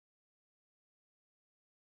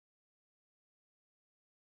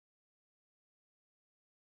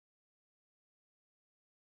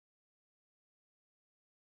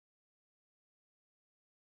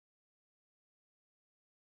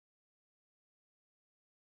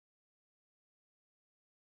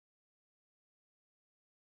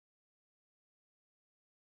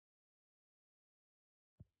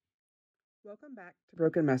Welcome back to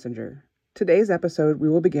Broken Messenger. Today's episode, we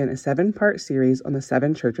will begin a 7-part series on the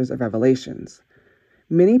 7 churches of Revelations.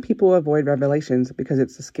 Many people avoid Revelations because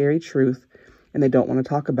it's a scary truth and they don't want to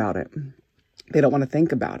talk about it. They don't want to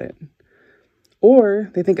think about it.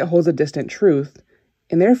 Or they think it holds a distant truth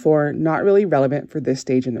and therefore not really relevant for this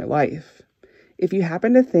stage in their life. If you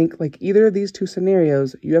happen to think like either of these two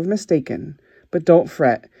scenarios, you have mistaken, but don't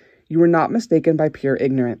fret. You were not mistaken by pure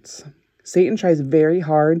ignorance. Satan tries very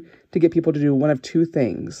hard to get people to do one of two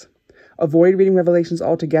things: avoid reading Revelations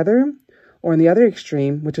altogether, or in the other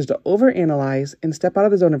extreme, which is to overanalyze and step out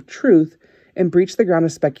of the zone of truth and breach the ground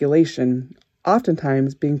of speculation,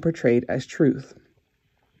 oftentimes being portrayed as truth.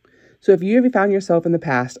 So if you have found yourself in the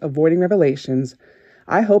past avoiding Revelations,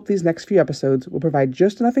 I hope these next few episodes will provide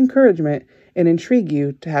just enough encouragement and intrigue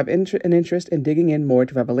you to have an interest in digging in more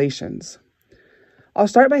to Revelations. I'll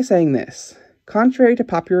start by saying this. Contrary to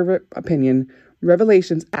popular opinion,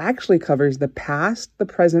 Revelations actually covers the past, the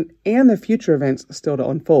present, and the future events still to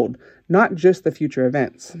unfold, not just the future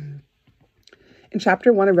events. In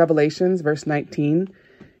chapter 1 of Revelations, verse 19,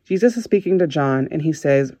 Jesus is speaking to John, and he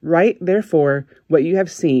says, "Write, therefore, what you have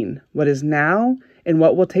seen, what is now, and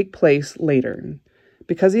what will take place later."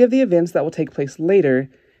 Because of the events that will take place later,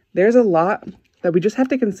 there's a lot that we just have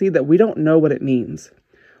to concede that we don't know what it means,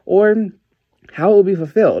 or how it will be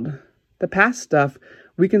fulfilled. The past stuff,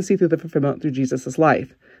 we can see through the fulfillment through Jesus'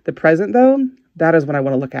 life. The present, though, that is what I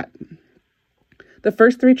want to look at. The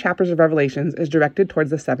first 3 chapters of Revelations is directed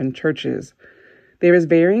towards the 7 churches. There is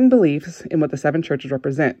varying beliefs in what the 7 churches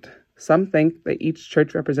represent. Some think that each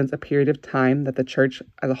church represents a period of time that the church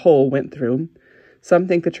as a whole went through. Some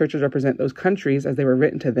think the churches represent those countries as they were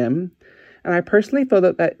written to them. And I personally feel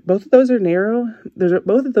that both of those are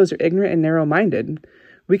ignorant and narrow-minded.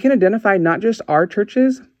 We can identify not just our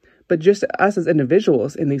churches, but just us as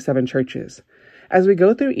individuals in these 7 churches. As we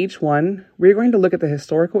go through each one, we're going to look at the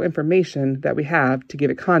historical information that we have to give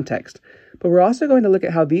it context, but we're also going to look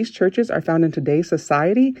at how these churches are found in today's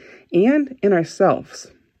society and in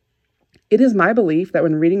ourselves. It is my belief that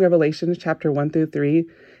when reading Revelations chapter 1 through 3,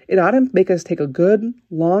 it ought to make us take a good,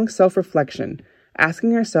 long self-reflection,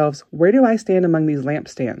 asking ourselves, where do I stand among these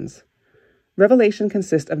lampstands? Revelation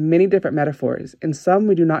consists of many different metaphors, and some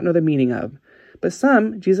we do not know the meaning of, but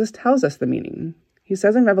some Jesus tells us the meaning. He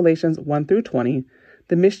says in Revelations 1 through 20,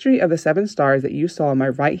 "The mystery of the 7 stars that you saw in my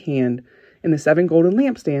right hand and the 7 golden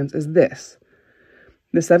lampstands is this.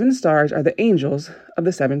 The 7 stars are the angels of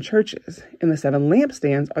the 7 churches, and the 7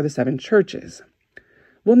 lampstands are the 7 churches."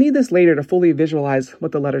 We'll need this later to fully visualize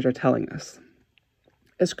what the letters are telling us.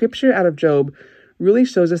 A scripture out of Job really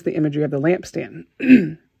shows us the imagery of the lampstand.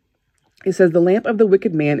 It says, "The lamp of the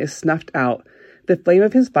wicked man is snuffed out. The flame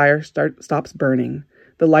of his fire stops burning.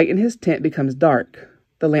 The light in his tent becomes dark.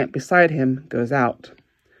 The lamp beside him goes out."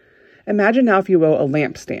 Imagine now, if you will, a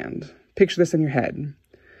lampstand. Picture this in your head.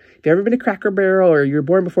 If you've ever been to Cracker Barrel or you were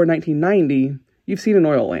born before 1990, you've seen an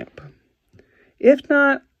oil lamp. If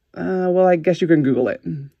not, well, I guess you can Google it.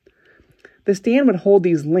 The stand would hold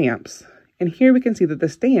these lamps, and here we can see that the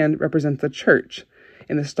stand represents the church,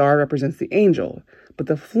 and the star represents the angel, but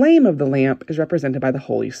the flame of the lamp is represented by the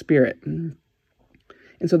Holy Spirit.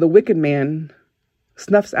 And so the wicked man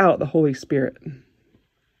snuffs out the Holy Spirit.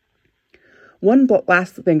 One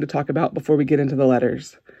last thing to talk about before we get into the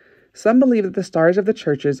letters. Some believe that the stars of the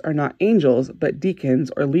churches are not angels, but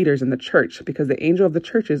deacons or leaders in the church, because the angel of the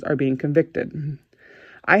churches are being convicted.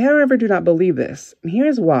 I, however, do not believe this, and here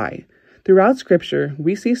is why. Throughout Scripture,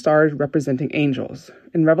 we see stars representing angels.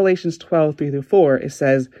 In Revelations 12, 3-4, it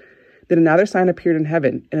says, "Then another sign appeared in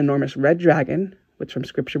heaven, an enormous red dragon," which from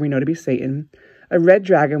Scripture we know to be Satan, "a red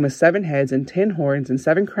dragon with 7 heads and 10 horns and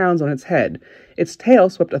 7 crowns on its head. Its tail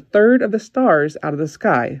swept 1/3 of the stars out of the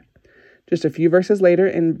sky." Just a few verses later,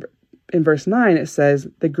 in verse 9, it says,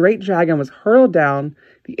 "The great dragon was hurled down,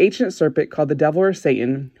 the ancient serpent called the devil or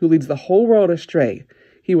Satan, who leads the whole world astray.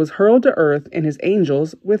 He was hurled to earth and his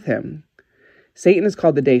angels with him." Satan is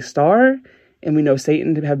called the day star, and we know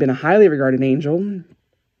Satan to have been a highly regarded angel.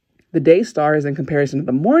 The day star is in comparison to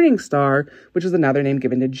the morning star, which is another name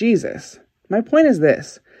given to Jesus. My point is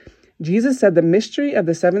this. Jesus said the mystery of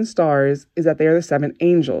the 7 stars is that they are the 7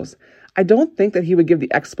 angels. I don't think that he would give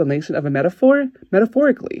the explanation of a metaphor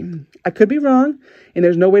metaphorically. I could be wrong, and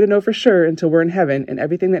there's no way to know for sure until we're in heaven and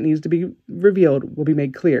everything that needs to be revealed will be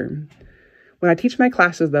made clear. When I teach my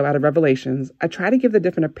classes, though, out of Revelations, I try to give the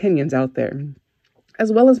different opinions out there,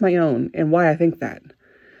 as well as my own, and why I think that.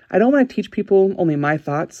 I don't want to teach people only my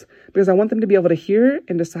thoughts, because I want them to be able to hear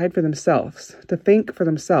and decide for themselves, to think for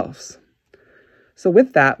themselves. So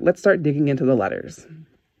with that, let's start digging into the letters.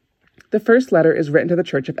 The first letter is written to the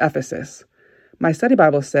church of Ephesus. My study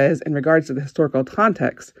Bible says, in regards to the historical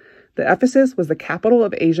context, that Ephesus was the capital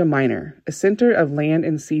of Asia Minor, a center of land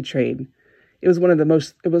and sea trade. It was one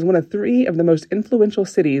of three of the most influential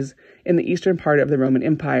cities in the eastern part of the Roman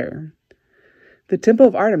Empire. The Temple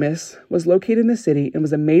of Artemis was located in the city and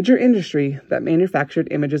was a major industry that manufactured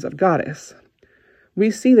images of goddess. We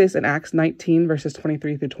see this in Acts 19, verses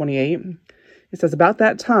 23 through 28. It says, about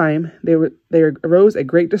that time, there arose a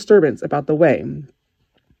great disturbance about the way.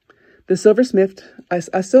 A silversmith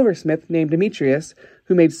named Demetrius,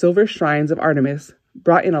 who made silver shrines of Artemis,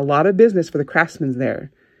 brought in a lot of business for the craftsmen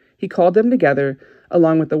there. He called them together,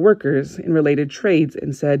 along with the workers in related trades,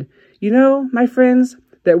 and said, "You know, my friends,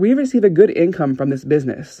 that we receive a good income from this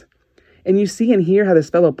business. And you see and hear how this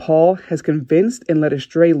fellow Paul has convinced and led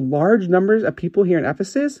astray large numbers of people here in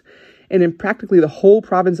Ephesus and in practically the whole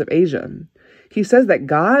province of Asia. He says that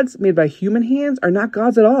gods made by human hands are not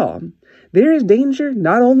gods at all. There is danger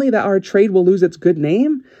not only that our trade will lose its good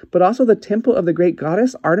name, but also the temple of the great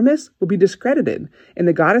goddess Artemis will be discredited, and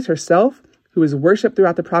the goddess herself, who is worshipped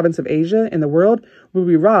throughout the province of Asia and the world, will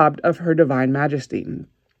be robbed of her divine majesty."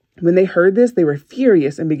 When they heard this, they were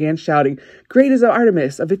furious and began shouting, "Great is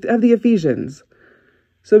Artemis of the Ephesians."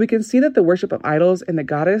 So we can see that the worship of idols and the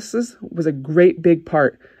goddesses was a great big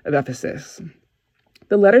part of Ephesus.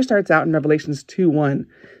 The letter starts out in Revelations 2:1.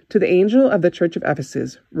 "To the angel of the church of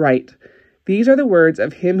Ephesus, write, these are the words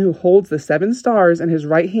of him who holds the 7 stars in his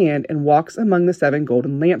right hand and walks among the 7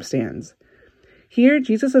 golden lampstands." Here,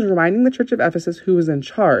 Jesus is reminding the church of Ephesus who is in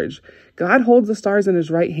charge. God holds the stars in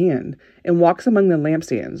his right hand and walks among the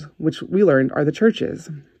lampstands, which we learned are the churches.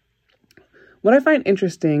 What I find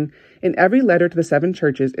interesting in every letter to the 7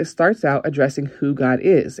 churches, it starts out addressing who God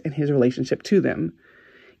is and his relationship to them.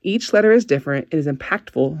 Each letter is different and is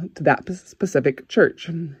impactful to that specific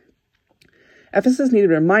church. Ephesus needed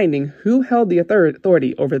reminding who held the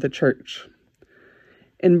authority over the church.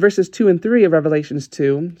 In verses 2 and 3 of Revelations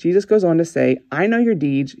 2, Jesus goes on to say, "I know your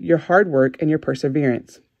deeds, your hard work, and your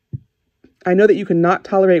perseverance. I know that you cannot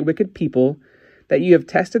tolerate wicked people, that you have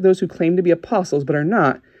tested those who claim to be apostles but are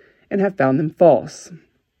not, and have found them false.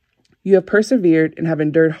 You have persevered and have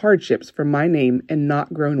endured hardships for my name and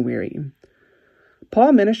not grown weary."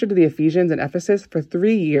 Paul ministered to the Ephesians in Ephesus for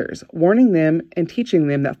 3 years, warning them and teaching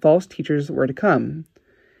them that false teachers were to come.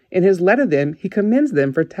 In his letter to them, he commends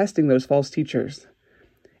them for testing those false teachers.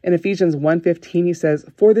 In Ephesians 1:15, he says,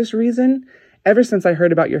 "For this reason, ever since I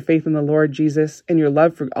heard about your faith in the Lord Jesus and your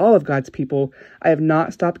love for all of God's people, I have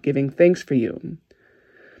not stopped giving thanks for you."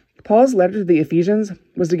 Paul's letter to the Ephesians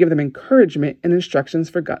was to give them encouragement and instructions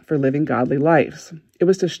for living godly lives. It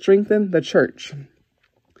was to strengthen the church.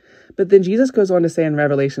 But then Jesus goes on to say in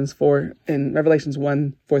Revelations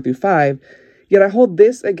 1:4 through 5, "Yet I hold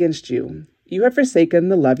this against you. You have forsaken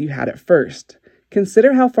the love you had at first.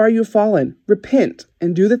 Consider how far you have fallen. Repent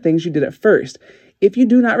and do the things you did at first. If you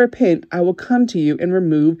do not repent, I will come to you and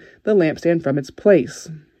remove the lampstand from its place."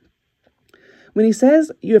 When he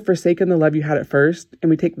says you have forsaken the love you had at first, and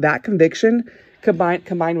we take that conviction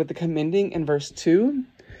combined with the commending in verse 2,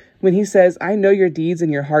 when he says, "I know your deeds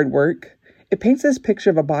and your hard work," it paints this picture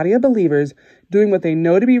of a body of believers doing what they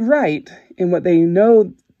know to be right and what they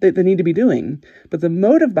know that they need to be doing, but the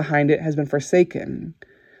motive behind it has been forsaken.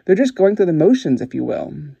 They're just going through the motions, if you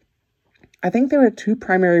will. I think there are 2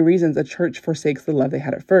 primary reasons a church forsakes the love they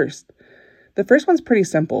had at first. The first one's pretty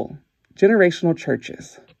simple: generational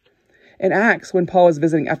churches. In Acts, when Paul is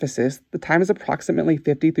visiting Ephesus, the time is approximately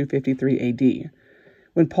 50 through 53 AD.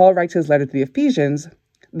 When Paul writes his letter to the Ephesians,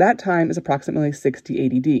 that time is approximately 60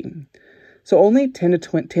 AD. So only 10 to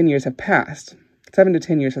 10 years have passed. 7 to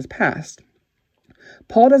 10 years has passed.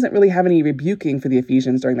 Paul doesn't really have any rebuking for the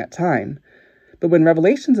Ephesians during that time. But when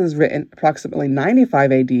Revelations is written approximately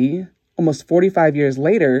 95 AD, almost 45 years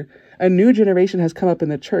later, a new generation has come up in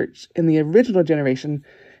the church, and the original generation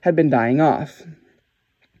had been dying off.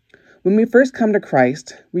 When we first come to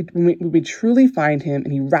Christ, when we truly find him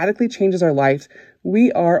and he radically changes our lives,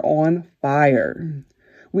 we are on fire.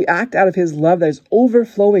 We act out of his love that is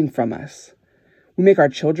overflowing from us. We make our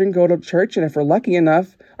children go to church, and if we're lucky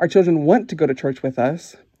enough, our children want to go to church with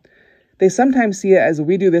us. They sometimes see it as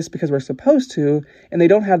we do this because we're supposed to, and they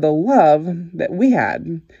don't have the love that we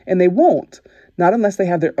had, and they won't, not unless they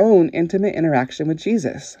have their own intimate interaction with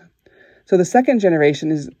Jesus. So the second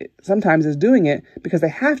generation sometimes is doing it because they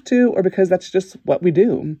have to, or because that's just what we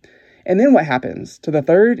do. And then what happens to the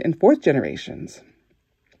third and fourth generations?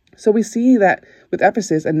 So we see that with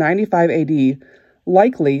Ephesus in 95 AD,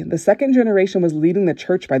 likely the second generation was leading the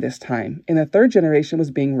church by this time, and the third generation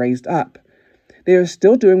was being raised up. They were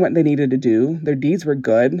still doing what they needed to do. Their deeds were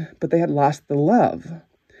good, but they had lost the love.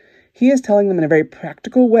 He is telling them in a very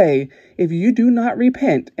practical way, if you do not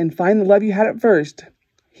repent and find the love you had at first,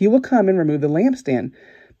 he will come and remove the lampstand.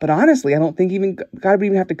 But honestly, I don't think even God would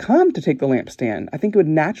even have to come to take the lampstand. I think it would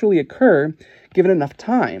naturally occur given enough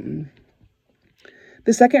time.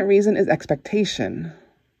 The second reason is expectation.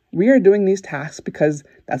 We are doing these tasks because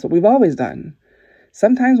that's what we've always done.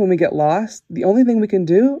 Sometimes when we get lost, the only thing we can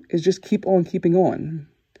do is just keep on keeping on.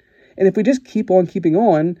 And if we just keep on keeping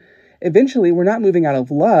on, eventually we're not moving out of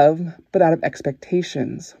love, but out of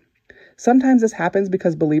expectations. Sometimes this happens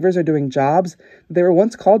because believers are doing jobs that they were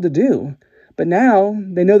once called to do, but now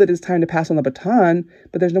they know that it's time to pass on the baton,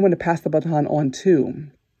 but there's no one to pass the baton on to.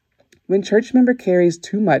 When church member carries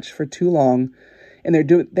too much for too long, and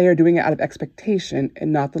they are doing it out of expectation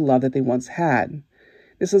and not the love that they once had.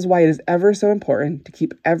 This is why it is ever so important to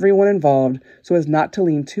keep everyone involved so as not to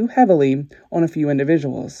lean too heavily on a few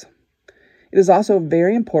individuals. It is also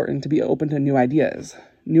very important to be open to new ideas.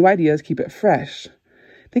 New ideas keep it fresh.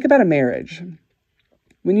 Think about a marriage.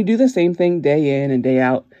 When you do the same thing day in and day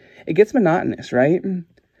out, it gets monotonous, right?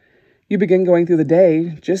 You begin going through the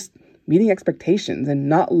day just meeting expectations and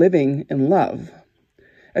not living in love.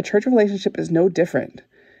 A church relationship is no different.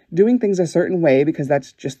 Doing things a certain way, because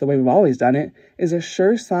that's just the way we've always done it, is a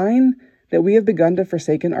sure sign that we have begun to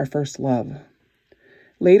forsaken our first love.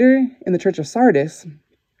 Later, in the church of Sardis,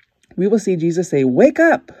 we will see Jesus say, "Wake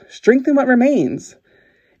up, strengthen what remains."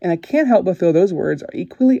 And I can't help but feel those words are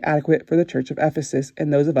equally adequate for the church of Ephesus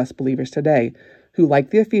and those of us believers today, who, like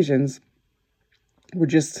the Ephesians, were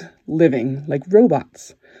just living like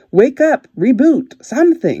robots. Wake up, reboot,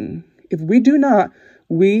 something. If we do not,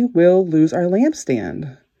 we will lose our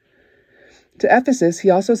lampstand. To Ephesus, he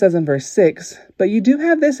also says in verse 6, "But you do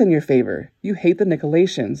have this in your favor. You hate the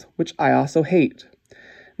Nicolaitans, which I also hate."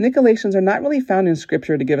 Nicolaitans are not really found in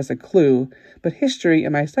Scripture to give us a clue, but history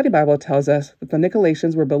in my study Bible tells us that the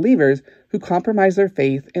Nicolaitans were believers who compromised their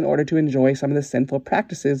faith in order to enjoy some of the sinful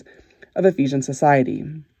practices of Ephesian society.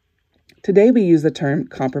 Today we use the term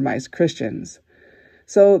compromised Christians.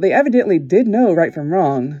 So they evidently did know right from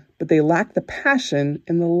wrong, but they lacked the passion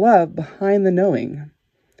and the love behind the knowing.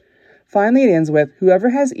 Finally, it ends with, "Whoever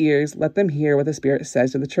has ears, let them hear what the Spirit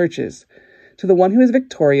says to the churches. To the one who is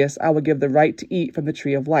victorious, I will give the right to eat from the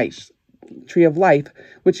tree of life,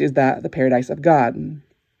 which is the paradise of God."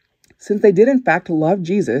 Since they did in fact love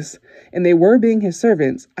Jesus, and they were being his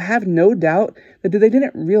servants, I have no doubt that they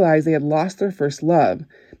didn't realize they had lost their first love.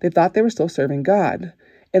 They thought they were still serving God.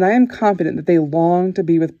 And I am confident that they longed to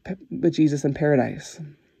be with Jesus in paradise.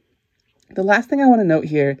 The last thing I want to note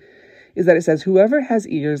here is that it says, "Whoever has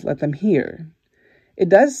ears, let them hear." It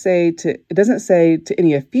doesn't say to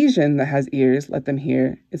any Ephesian that has ears, let them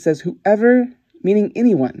hear. It says whoever, meaning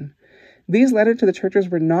anyone. These letters to the churches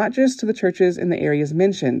were not just to the churches in the areas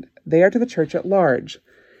mentioned. They are to the church at large.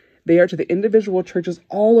 They are to the individual churches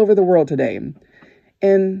all over the world today.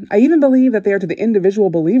 And I even believe that they are to the individual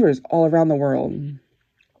believers all around the world.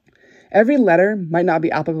 Every letter might not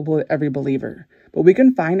be applicable to every believer, but we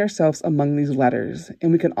can find ourselves among these letters,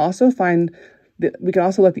 and we can also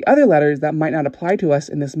let the other letters that might not apply to us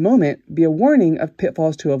in this moment be a warning of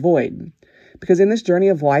pitfalls to avoid. Because in this journey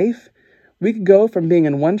of life, we could go from being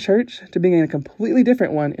in one church to being in a completely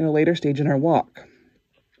different one in a later stage in our walk.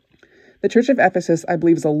 The church of Ephesus, I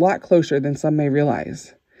believe, is a lot closer than some may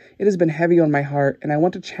realize. It has been heavy on my heart, and I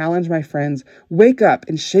want to challenge my friends, wake up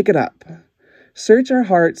and shake it up. Search our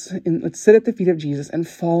hearts and let's sit at the feet of Jesus and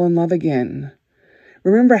fall in love again.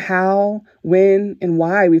 Remember how, when, and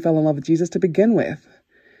why we fell in love with Jesus to begin with.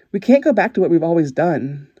 We can't go back to what we've always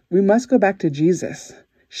done. We must go back to Jesus.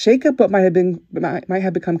 Shake up what might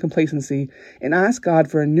have become complacency and ask God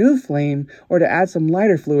for a new flame or to add some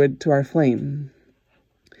lighter fluid to our flame.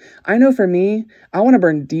 I know for me, I want to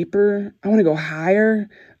burn deeper. I want to go higher.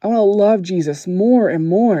 I want to love Jesus more and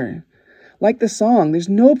more. Like the song, there's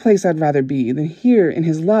no place I'd rather be than here in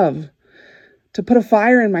his love. To put a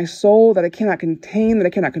fire in my soul that I cannot contain, that I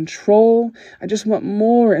cannot control. I just want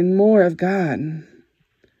more and more of God.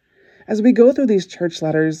 As we go through these church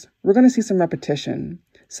letters, we're going to see some repetition.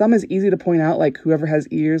 Some is easy to point out, like whoever has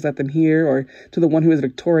ears, let them hear, or to the one who is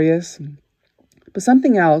victorious. But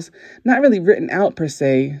something else, not really written out per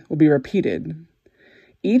se, will be repeated.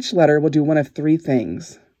 Each letter will do one of three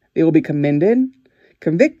things. They will be commended,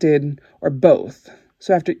 convicted, or both.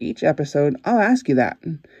 So after each episode, I'll ask you that,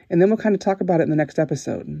 and then we'll kind of talk about it in the next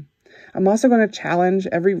episode. I'm also going to challenge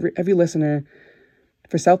every listener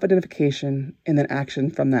for self-identification and then action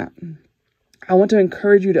from that. I want to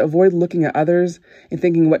encourage you to avoid looking at others and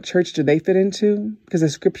thinking, what church do they fit into? Because the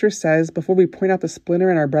scripture says, before we point out the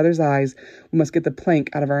splinter in our brother's eyes, we must get the plank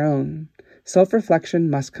out of our own. Self-reflection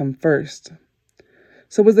must come first.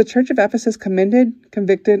 So was the church of Ephesus commended,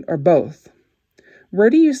 convicted, or both? Where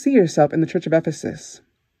do you see yourself in the church of Ephesus?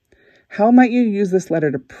 How might you use this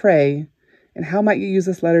letter to pray, and how might you use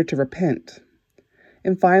this letter to repent?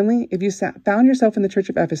 And finally, if you found yourself in the church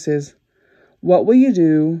of Ephesus, what will you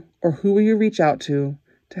do, or who will you reach out to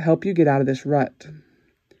help you get out of this rut?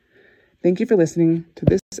 Thank you for listening to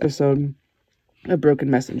this episode of Broken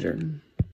Messenger.